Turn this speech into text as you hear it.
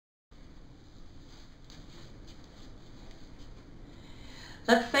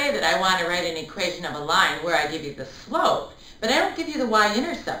Let's say that I want to write an equation of a line where I give you the slope, but I don't give you the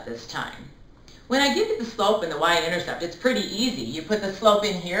y-intercept this time. When I give you the slope and the y-intercept, it's pretty easy. You put the slope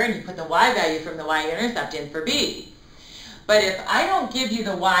in here and you put the y value from the y-intercept in for b. But if I don't give you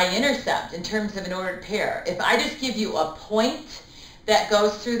the y-intercept in terms of an ordered pair, if I just give you a point that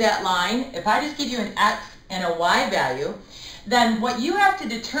goes through that line, if I just give you an x and a y value, then what you have to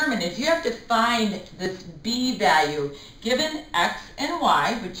determine is you have to find this b value given x and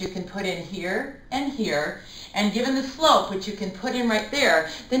y, which you can put in here, and given the slope, which you can put in right there,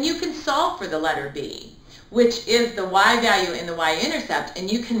 then you can solve for the letter b, which is the y value in the y-intercept, and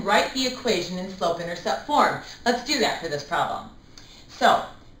you can write the equation in slope-intercept form. Let's do that for this problem. So,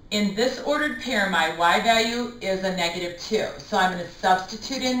 in this ordered pair, my y value is a -2. So I'm going to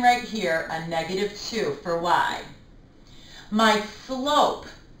substitute in right here a -2 for y. My slope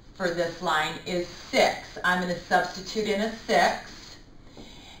for this line is 6. I'm going to substitute in a 6.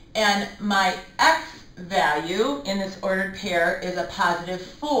 And my x value in this ordered pair is a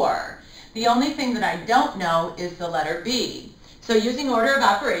 +4. The only thing that I don't know is the letter b. So using order of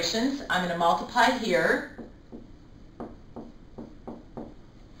operations, I'm going to multiply here.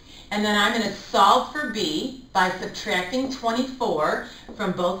 And then I'm going to solve for b by subtracting 24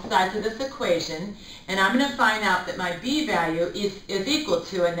 from both sides of this equation. And I'm going to find out that my b value is equal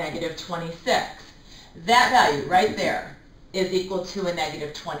to a -26. That value right there is equal to a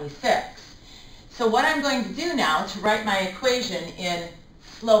 -26. So what I'm going to do now to write my equation in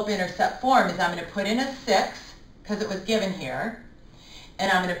slope-intercept form is I'm going to put in a 6, because it was given here.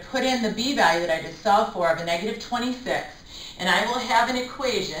 And I'm going to put in the b value that I just solved for of a -26. And I will have an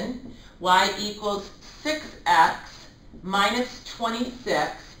equation, y equals 6x minus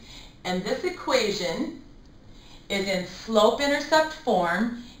 26. And this equation is in slope-intercept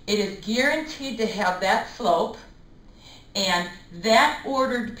form. It is guaranteed to have that slope. And that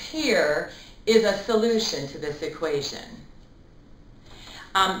ordered pair is a solution to this equation.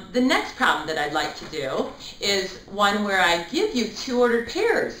 The next problem that I'd like to do is one where I give you two ordered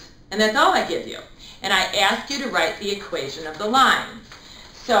pairs. And that's all I give you. And I ask you to write the equation of the line.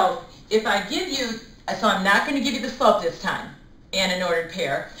 So if I give you, so I'm not going to give you the slope this time and an ordered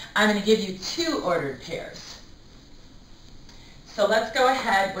pair. I'm going to give you two ordered pairs. So let's go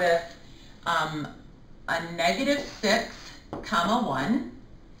ahead with a -6, 1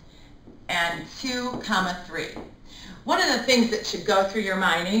 and 2, 3. One of the things that should go through your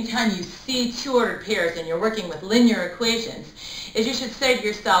mind anytime you see two ordered pairs and you're working with linear equations is you should say to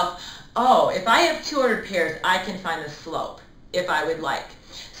yourself, oh, if I have two ordered pairs, I can find the slope if I would like.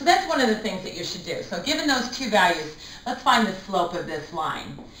 So that's one of the things that you should do. So given those two values, let's find the slope of this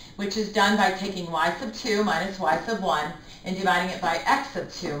line, which is done by taking y sub 2 minus y sub 1 and dividing it by x sub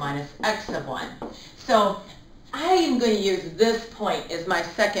 2 minus x sub 1. So I am going to use this point as my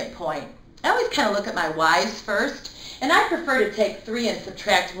second point. I always kind of look at my y's first, and I prefer to take 3 and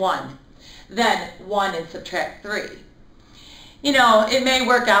subtract 1 than 1 and subtract 3. You know, it may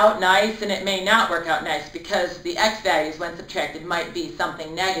work out nice and it may not work out nice because the x values when subtracted might be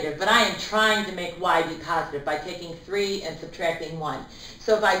something negative, but I am trying to make y be positive by taking 3 and subtracting 1.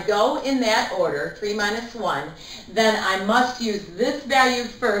 So if I go in that order, 3 minus 1, then I must use this value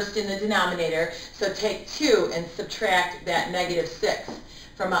first in the denominator, so take 2 and subtract that -6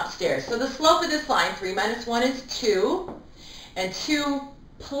 from upstairs. So the slope of this line, 3 minus 1 is 2, and 2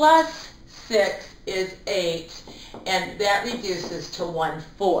 plus 6 is 8, and that reduces to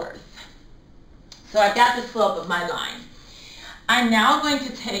 1/4. So I've got the slope of my line. I'm now going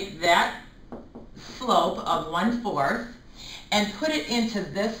to take that slope of 1/4 and put it into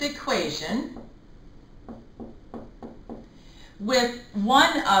this equation with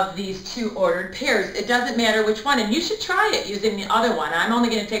one of these two ordered pairs. It doesn't matter which one, and you should try it using the other one. I'm only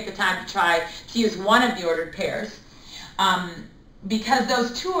going to take the time to try to use one of the ordered pairs. Because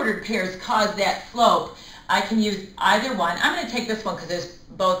those two ordered pairs cause that slope, I can use either one. I'm going to take this one because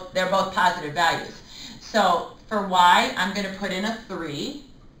they're both positive values. So for y, I'm going to put in a 3.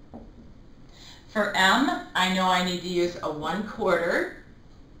 For m, I know I need to use a 1/4.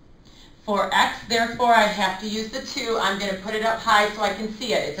 For x, therefore, I have to use the 2. I'm going to put it up high so I can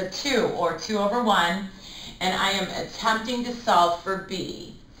see it. It's a 2, or 2/1, and I am attempting to solve for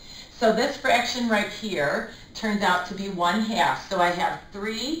b. So this fraction right here turns out to be 1/2. So I have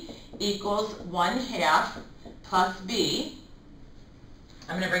 3 equals 1/2 plus b.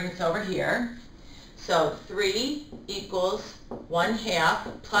 I'm going to bring this over here. So 3 equals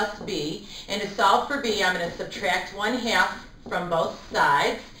 1/2 plus b. And to solve for b, I'm going to subtract 1/2 from both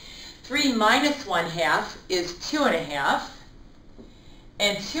sides. 3 minus 1/2 is 2.5.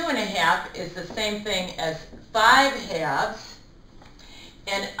 And 2.5 is the same thing as 5/2.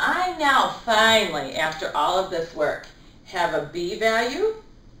 And I now finally, after all of this work, have a b value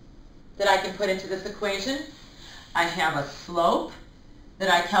that I can put into this equation. I have a slope that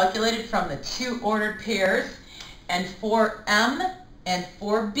I calculated from the two ordered pairs, and for m and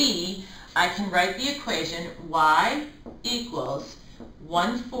for b, I can write the equation y equals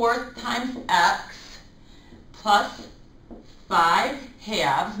 1/4 times x plus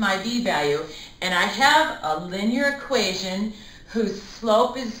 5/2, my b value, and I have a linear equation whose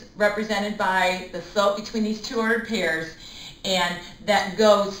slope is represented by the slope between these two ordered pairs, and that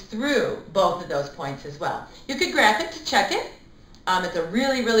goes through both of those points as well. You could graph it to check it. It's a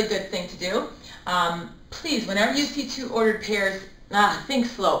really, really good thing to do. Please, whenever you see two ordered pairs, think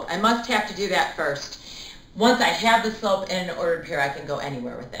slope. I must have to do that first. Once I have the slope in an ordered pair, I can go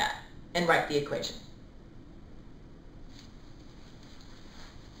anywhere with that and write the equation.